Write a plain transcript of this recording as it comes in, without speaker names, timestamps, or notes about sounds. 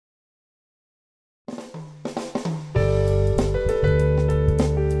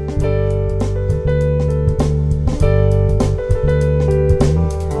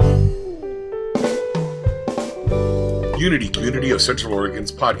Unity Community of Central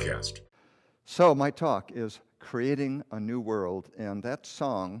Oregon's podcast. So my talk is Creating a New World, and that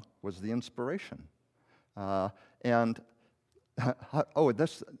song was the inspiration. I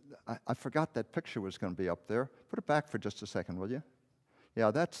forgot that picture was going to be up there. Put it back for just a second, will you? Yeah,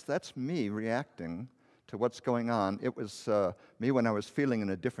 that's me reacting to what's going on. It was me when I was feeling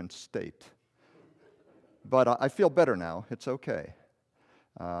in a different state. But I feel better now. It's okay.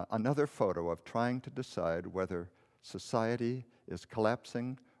 Another photo of trying to decide whether society is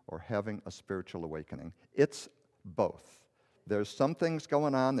collapsing or having a spiritual awakening. It's both. There's some things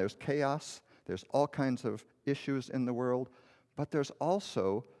going on. There's chaos. There's all kinds of issues in the world. But there's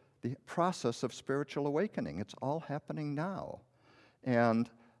also the process of spiritual awakening. It's all happening now. And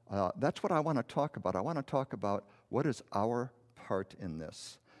that's what I want to talk about. I want to talk about what is our part in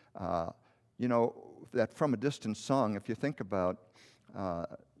this. You know, that From a Distant song, if you think about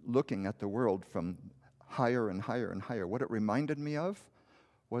looking at the world from higher and higher and higher, what it reminded me of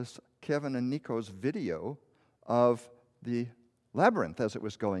was Kevin and Nico's video of the labyrinth as it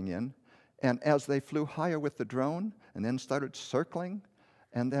was going in, and as they flew higher with the drone and then started circling,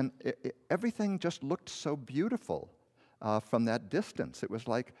 and then everything just looked so beautiful from that distance. It was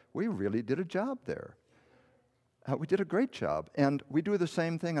like, we really did a job there. We did a great job. And we do the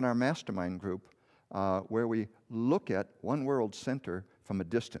same thing in our mastermind group, where we look at One World Center from a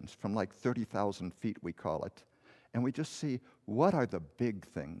distance, from like 30,000 feet, we call it. And we just see what are the big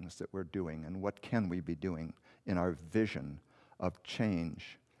things that we're doing and what can we be doing in our vision of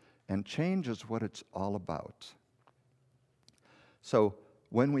change. And change is what it's all about. So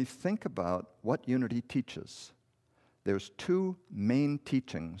when we think about what Unity teaches, there's two main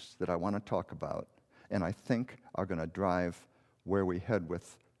teachings that I want to talk about, and I think are going to drive where we head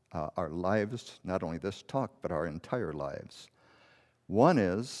with our lives, not only this talk, but our entire lives. One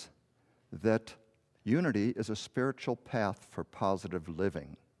is that Unity is a spiritual path for positive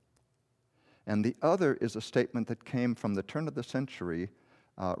living. And the other is a statement that came from the turn of the century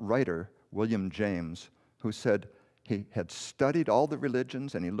writer, William James, who said he had studied all the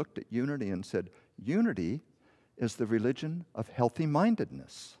religions and he looked at Unity and said, Unity is the religion of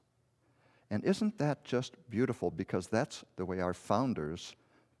healthy-mindedness. And isn't that just beautiful? Because that's the way our founders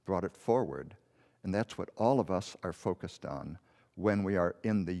brought it forward. And that's what all of us are focused on when we are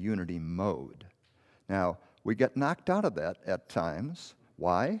in the Unity mode. Now, we get knocked out of that at times.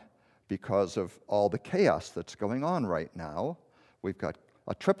 Why? Because of all the chaos that's going on right now. We've got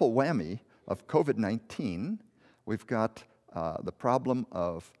a triple whammy of COVID-19. We've got the problem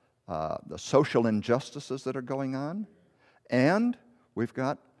of the social injustices that are going on. And we've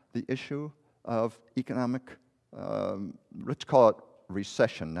got the issue of economic, let's call it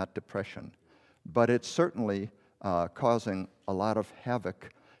recession, not depression. But it's certainly causing a lot of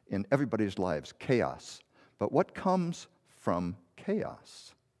havoc in everybody's lives, chaos. But what comes from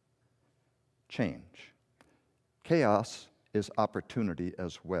chaos? Change. Chaos is opportunity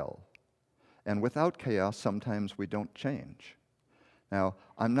as well. And without chaos, sometimes we don't change. Now,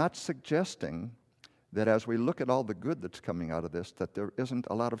 I'm not suggesting that as we look at all the good that's coming out of this, that there isn't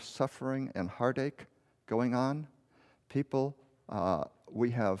a lot of suffering and heartache going on. People,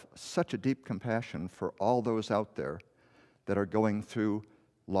 we have such a deep compassion for all those out there that are going through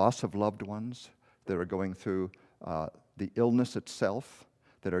loss of loved ones, that are going through the illness itself,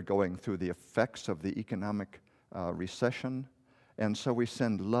 that are going through the effects of the economic recession. And so we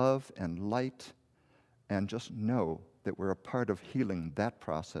send love and light and just know that we're a part of healing that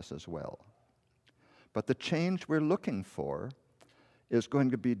process as well. But the change we're looking for is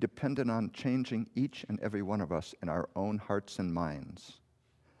going to be dependent on changing each and every one of us in our own hearts and minds.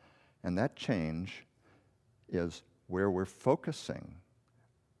 And that change is where we're focusing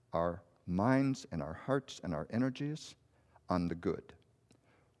our minds and our hearts and our energies on the good.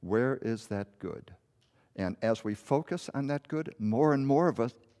 Where is that good? And as we focus on that good, more and more of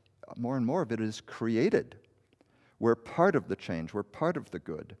it is created. We're part of the change. We're part of the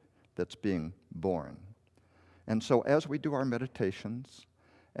good that's being born. And so as we do our meditations,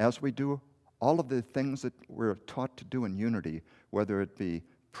 as we do all of the things that we're taught to do in Unity, whether it be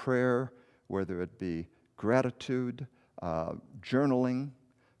prayer, whether it be gratitude, journaling,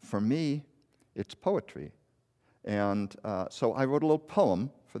 for me, it's poetry. And so I wrote a little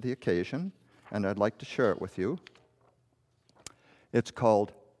poem for the occasion, and I'd like to share it with you. It's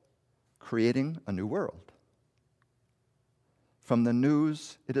called Creating a New World. From the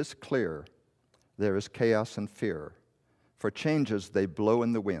news, it is clear there is chaos and fear. For changes, they blow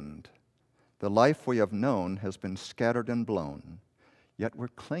in the wind. The life we have known has been scattered and blown, yet we're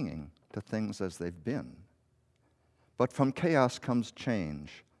clinging to things as they've been. But from chaos comes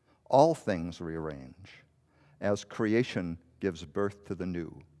change. All things rearrange. as creation gives birth to the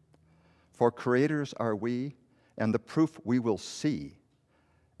new. For creators are we, and the proof we will see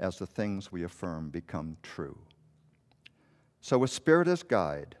as the things we affirm become true. So with Spirit as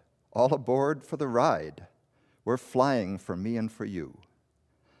guide, all aboard for the ride, we're flying for me and for you.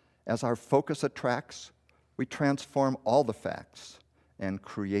 As our focus attracts, we transform all the facts and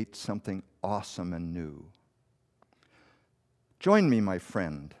create something awesome and new. Join me, my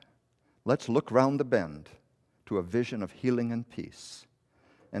friend. Let's look round the bend to a vision of healing and peace,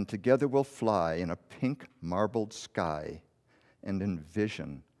 and together we'll fly in a pink marbled sky and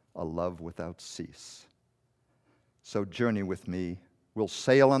envision a love without cease. So journey with me, we'll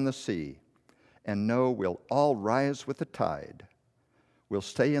sail on the sea, and know we'll all rise with the tide. We'll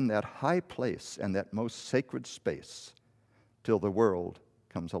stay in that high place and that most sacred space till the world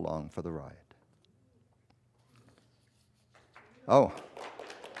comes along for the ride. Oh.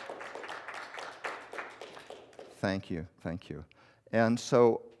 Thank you, thank you. And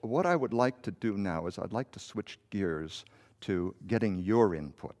so what I would like to do now is I'd like to switch gears to getting your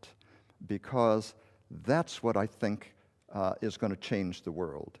input, because that's what I think is going to change the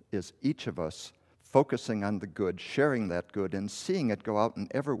world, is each of us focusing on the good, sharing that good, and seeing it go out in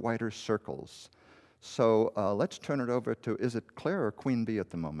ever wider circles. So let's turn it over to, is it Claire or Queen Bee at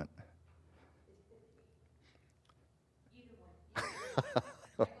the moment? Either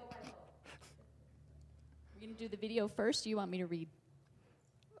one. We're going to do the video first, or you want me to read?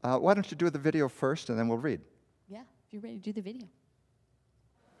 Why don't you do the video first, and then we'll read. Yeah, if you're ready to do the video.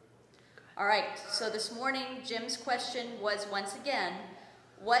 All right, so this morning, Jim's question was once again,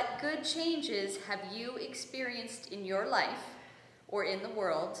 what good changes have you experienced in your life or in the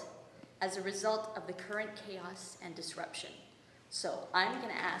world as a result of the current chaos and disruption? So I'm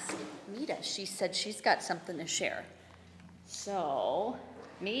going to ask Mita. She said she's got something to share. So,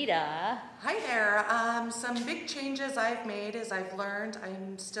 Mita. Hi there. Some big changes I've made is I've learned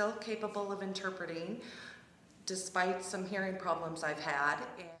I'm still capable of interpreting despite some hearing problems I've had.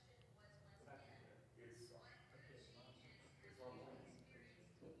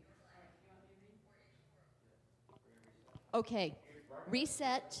 Okay,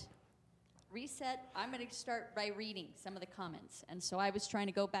 reset. I'm going to start by reading some of the comments. And so I was trying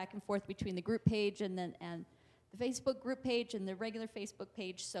to go back and forth between the group page and the Facebook group page and the regular Facebook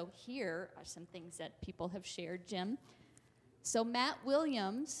page. So here are some things that people have shared, Jim. So Matt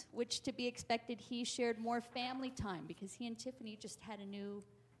Williams, which to be expected, he shared more family time because he and Tiffany just had a new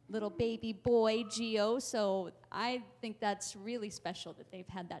little baby boy, Geo. So I think that's really special that they've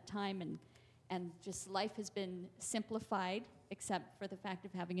had that time, and just life has been simplified, except for the fact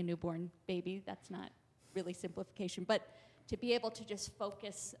of having a newborn baby. That's not really simplification, but to be able to just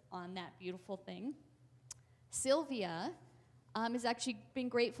focus on that beautiful thing. Sylvia has actually been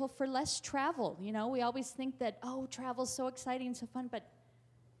grateful for less travel. You know, we always think that, oh, travel's so exciting and so fun,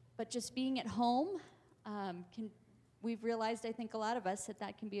 but just being at home, we've realized, I think a lot of us,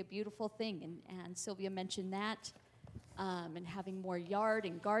 that can be a beautiful thing, and Sylvia mentioned that, and having more yard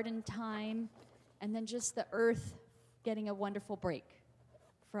and garden time, and then just the earth getting a wonderful break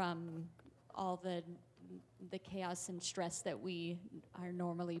from all the chaos and stress that we are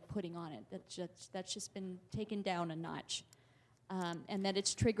normally putting on it. That's just been taken down a notch. And that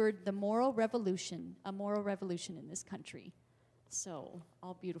it's triggered a moral revolution in this country. So,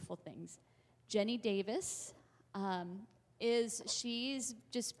 all beautiful things. Jenny Davis, she's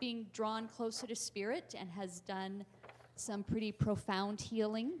just being drawn closer to spirit and has done some pretty profound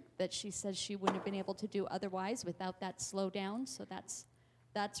healing that she says she wouldn't have been able to do otherwise without that slowdown. So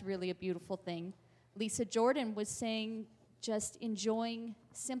that's really a beautiful thing. Lisa Jordan was saying just enjoying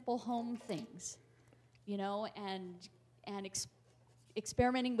simple home things, you know, and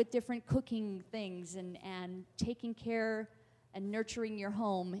experimenting with different cooking things and taking care and nurturing your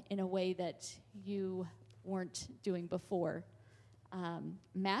home in a way that you weren't doing before.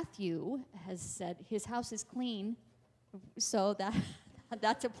 Matthew has said his house is clean, so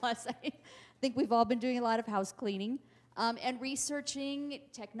that's a plus. I think we've all been doing a lot of house cleaning. And researching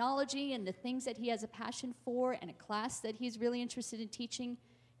technology and the things that he has a passion for, and a class that he's really interested in teaching.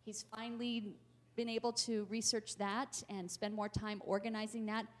 He's finally been able to research that and spend more time organizing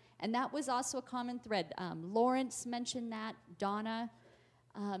that. And that was also a common thread. Lawrence mentioned that, Donna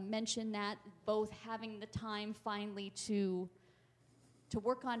mentioned that, both having the time finally to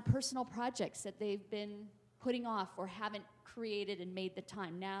work on personal projects that they've been putting off or haven't created and made the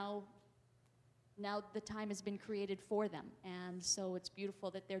time. Now the time has been created for them, and so it's beautiful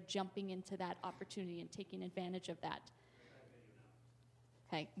that they're jumping into that opportunity and taking advantage of that.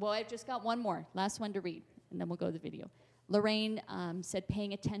 Okay, well, I've just got one more, last one to read, and then we'll go to the video. Lorraine said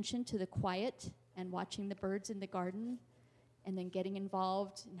paying attention to the quiet and watching the birds in the garden and then getting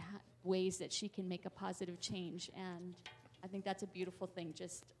involved in ways that she can make a positive change. And I think that's a beautiful thing.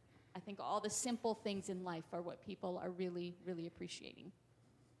 I think all the simple things in life are what people are really, really appreciating.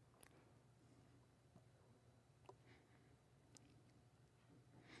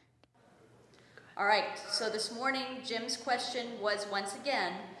 All right, so this morning, Jim's question was once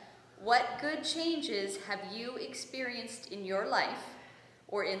again, what good changes have you experienced in your life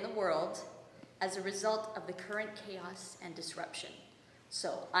or in the world as a result of the current chaos and disruption?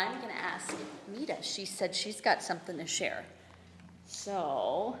 So I'm going to ask Mita. She said she's got something to share.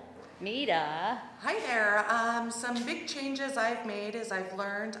 So, Mita. Hi there. Some big changes I've made is I've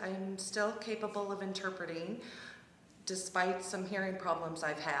learned I'm still capable of interpreting despite some hearing problems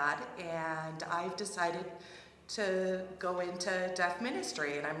I've had, and I've decided to go into deaf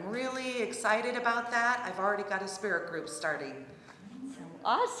ministry, and I'm really excited about that. I've already got a spirit group starting.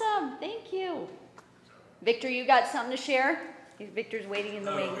 Awesome, thank you. Victor, you got something to share? Victor's waiting in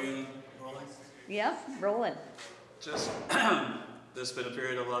the wings. Rolling? Yep, rolling. Just, there's been a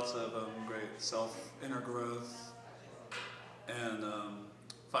period of lots of great inner growth, and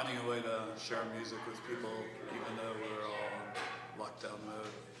finding a way to share music with people, even though we're all in lockdown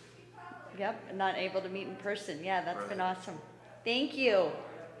mode. Yep, not able to meet in person. Yeah, that's been Right. awesome. Thank you.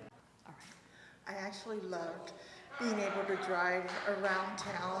 I actually loved being able to drive around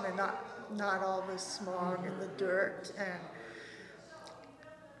town and not all the smog and the dirt, and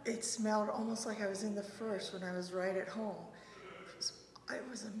it smelled almost like I was in the first when I was right at home. It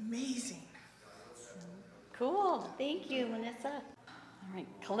was amazing. Cool, thank you, Melissa. All right,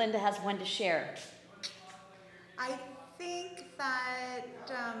 Kalinda has one to share. I think that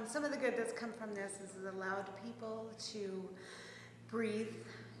some of the good that's come from this is it allowed people to breathe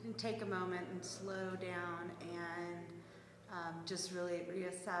and take a moment and slow down and just really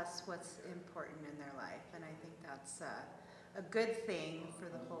reassess what's important in their life. And I think that's a good thing for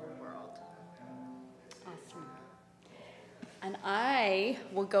the whole world. Awesome. And I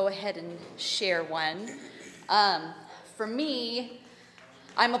will go ahead and share one. For me,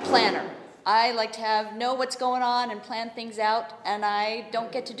 I'm a planner. I like to know what's going on and plan things out, and I don't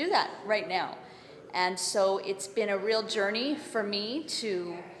get to do that right now. And so it's been a real journey for me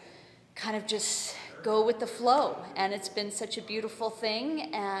to kind of just go with the flow, and it's been such a beautiful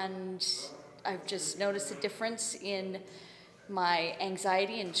thing, and I've just noticed a difference in my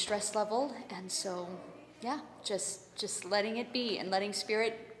anxiety and stress level, and so yeah, just letting it be and letting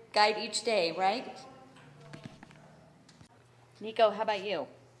Spirit guide each day, right? Nico, how about you?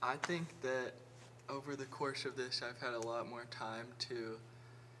 I think that over the course of this, I've had a lot more time to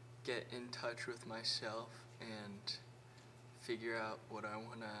get in touch with myself and figure out what I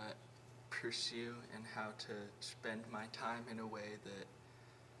want to pursue and how to spend my time in a way that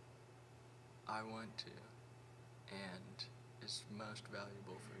I want to and is most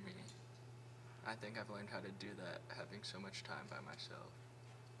valuable for me. I think I've learned how to do that having so much time by myself.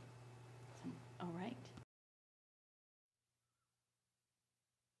 All right.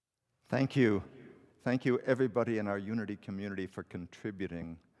 Thank you. Thank you, everybody in our Unity community, for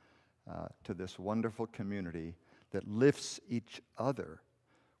contributing to this wonderful community that lifts each other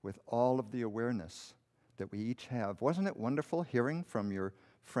with all of the awareness that we each have. Wasn't it wonderful hearing from your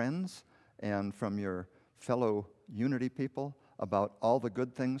friends and from your fellow Unity people about all the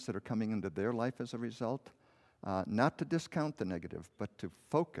good things that are coming into their life as a result? Not to discount the negative, but to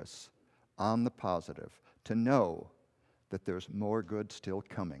focus on the positive, to know that there's more good still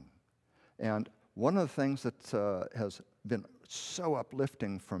coming. And one of the things that has been so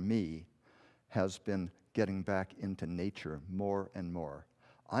uplifting for me has been getting back into nature more and more.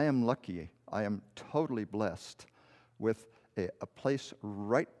 I am lucky, I am totally blessed with a place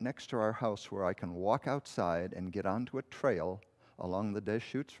right next to our house where I can walk outside and get onto a trail along the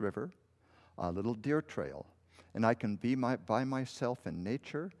Deschutes River, a little deer trail. And I can be by myself in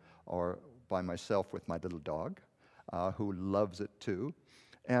nature, or by myself with my little dog, who loves it too.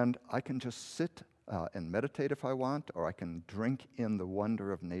 And I can just sit and meditate if I want, or I can drink in the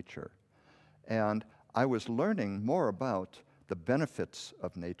wonder of nature. And I was learning more about the benefits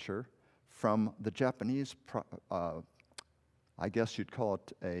of nature from the Japanese, I guess you'd call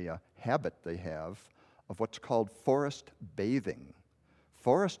it a habit they have, of what's called forest bathing.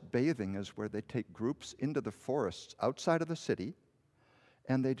 Forest bathing is where they take groups into the forests outside of the city,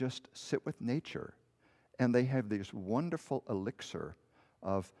 and they just sit with nature. And they have these wonderful elixir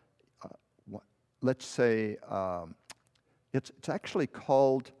of, let's say, it's actually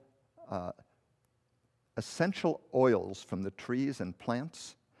called essential oils from the trees and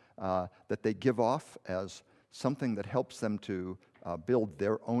plants that they give off as something that helps them to build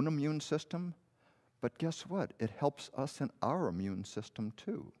their own immune system. But guess what? It helps us in our immune system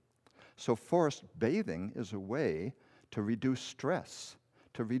too. So forest bathing is a way to reduce stress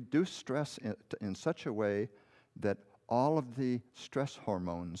in such a way that all of the stress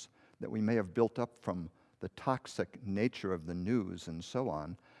hormones that we may have built up from the toxic nature of the news and so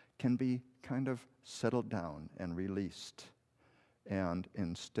on can be kind of settled down and released. And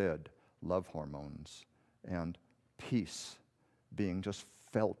instead, love hormones and peace being just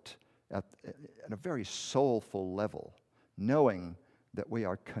felt at a very soulful level, knowing that we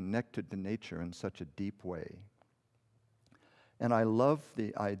are connected to nature in such a deep way. And I love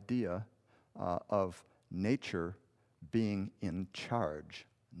the idea of nature being in charge,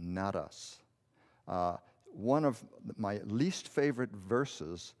 not us. One of my least favorite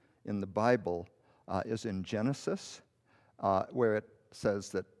verses in the Bible is in Genesis, where it says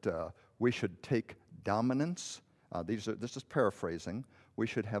that we should take dominance. This is paraphrasing. We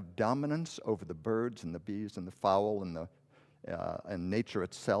should have dominance over the birds and the bees and the fowl and nature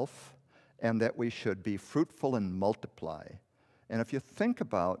itself, and that we should be fruitful and multiply. And if you think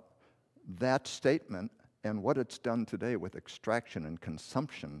about that statement and what it's done today with extraction and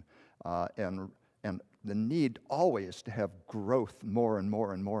consumption, and the need always to have growth more and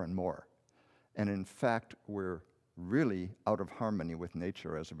more and more and more. And in fact, we're really out of harmony with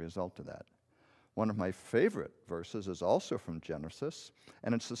nature as a result of that. One of my favorite verses is also from Genesis,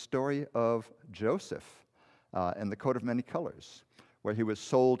 and it's the story of Joseph and the coat of many colors, where he was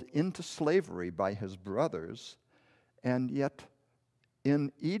sold into slavery by his brothers, and yet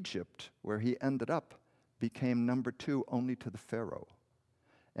in Egypt, where he ended up, became number 2 only to the Pharaoh.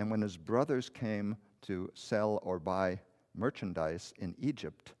 And when his brothers came to sell or buy merchandise in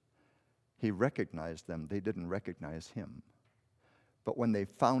Egypt, he recognized them. They didn't recognize him. But when they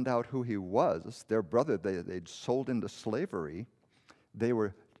found out who he was, their brother they'd sold into slavery, they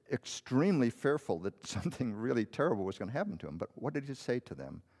were extremely fearful that something really terrible was going to happen to him. But what did he say to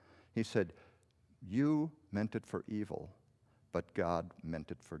them? He said, "You meant it for evil, but God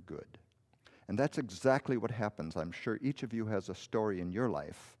meant it for good." And that's exactly what happens. I'm sure each of you has a story in your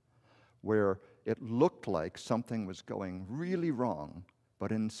life where it looked like something was going really wrong,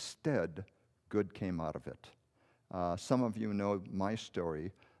 but instead, good came out of it. Some of you know my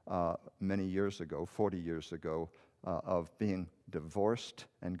story many years ago, 40 years ago, of being divorced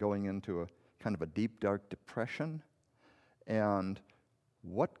and going into a kind of a deep, dark depression. And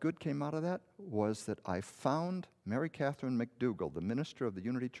what good came out of that was that I found Mary Catherine McDougall, the minister of the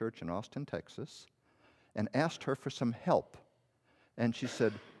Unity Church in Austin, Texas, and asked her for some help. And she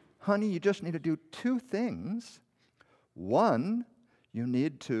said, "Honey, you just need to do 2 things. One, you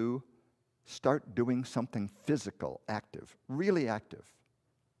need to start doing something physical, active, really active.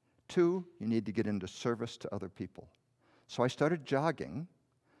 2, you need to get into service to other people." So I started jogging,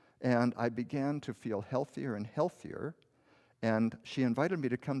 and I began to feel healthier and healthier. And she invited me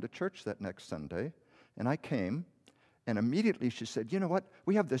to come to church that next Sunday, and I came, and immediately she said, "You know what?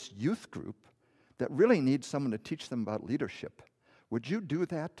 We have this youth group that really needs someone to teach them about leadership. Would you do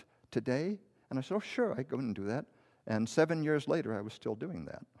that today?" And I said, "Oh, sure, I'd go in and do that." And 7 years later, I was still doing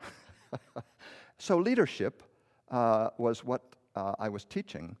that. So leadership was what I was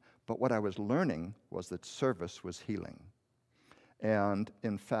teaching, but what I was learning was that service was healing. And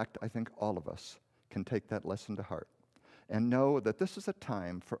in fact, I think all of us can take that lesson to heart and know that this is a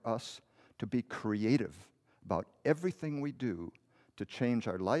time for us to be creative about everything we do to change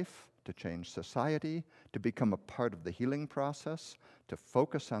our life, to change society, to become a part of the healing process, to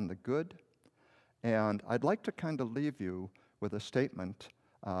focus on the good. And I'd like to kind of leave you with a statement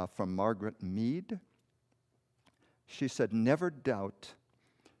from Margaret Mead. She said, "Never doubt,"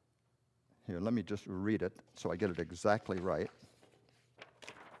 here, let me just read it so I get it exactly right.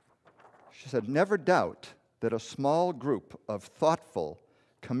 She said, "Never doubt that a small group of thoughtful,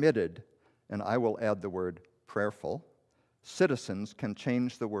 committed, and I will add the word prayerful, citizens can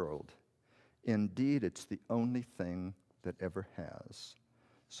change the world. Indeed, it's the only thing that ever has."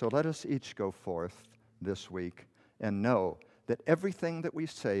 So let us each go forth this week and know that everything that we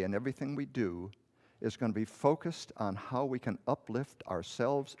say and everything we do is going to be focused on how we can uplift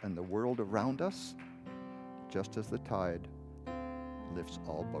ourselves and the world around us, just as the tide lifts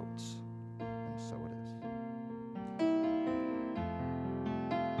all boats. And so it is.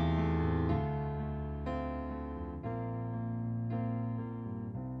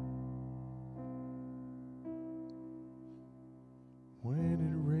 When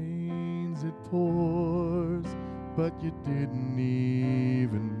it rains, it pours, but you didn't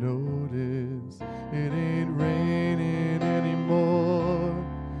even notice. It ain't raining anymore.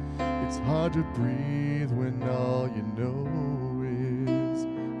 It's hard to breathe when all you know is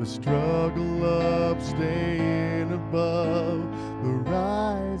the struggle of staying above the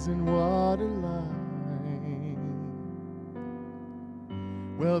rising water line.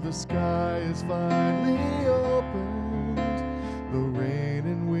 Well, the sky is finally opened, the rain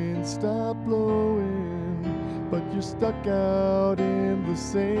and wind stop blowing, but you're stuck out in the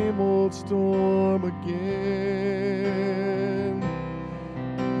same old storm again.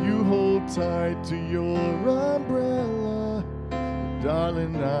 You hold tight to your umbrella,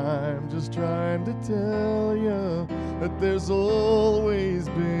 darling, I'm just trying to tell you that there's always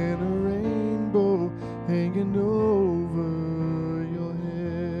been a rainbow hanging over your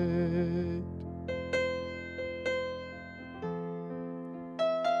head.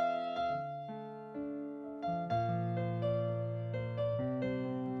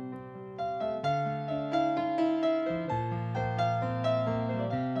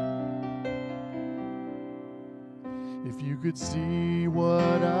 If you could see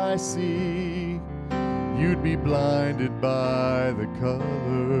what I see, you'd be blinded by the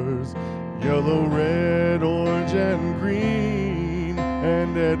colors, yellow, red, orange, and green,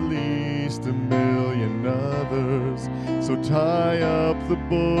 and at least a million others. So tie up the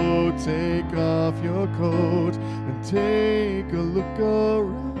boat, take off your coat, and take a look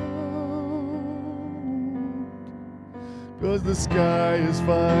around. 'Cause the sky is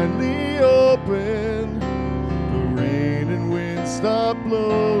finally open, rain and wind stop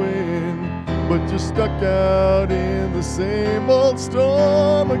blowing, but you're stuck out in the same old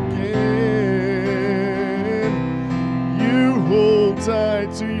storm again. You hold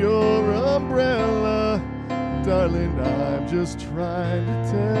tight to your umbrella, darling, I'm just trying to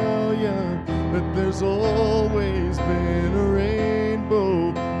tell you that there's always been a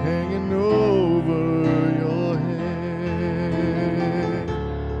rainbow hanging over your head.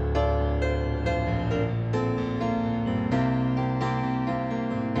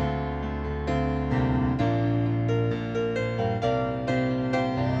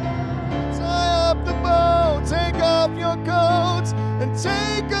 And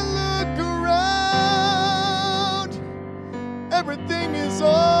take a look around. Everything is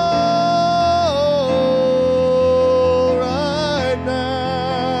all right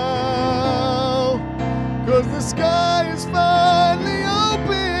now, 'cause the sky is finally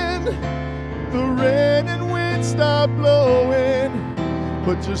open, the rain and wind stop blowing,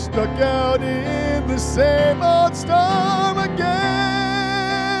 but you're stuck out in the same old storm again.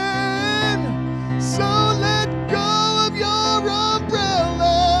 So let go of your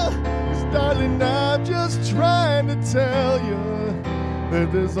umbrella, 'cause darling, I'm just trying to tell you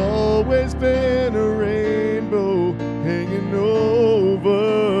that there's always been a rainbow hanging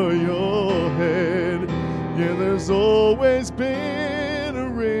over your head. Yeah, there's always been a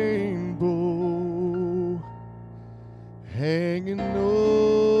rainbow hanging over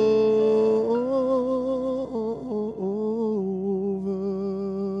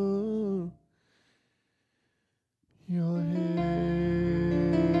your head.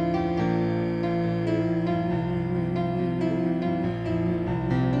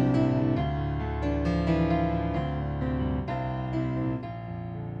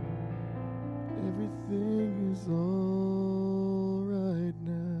 Everything is all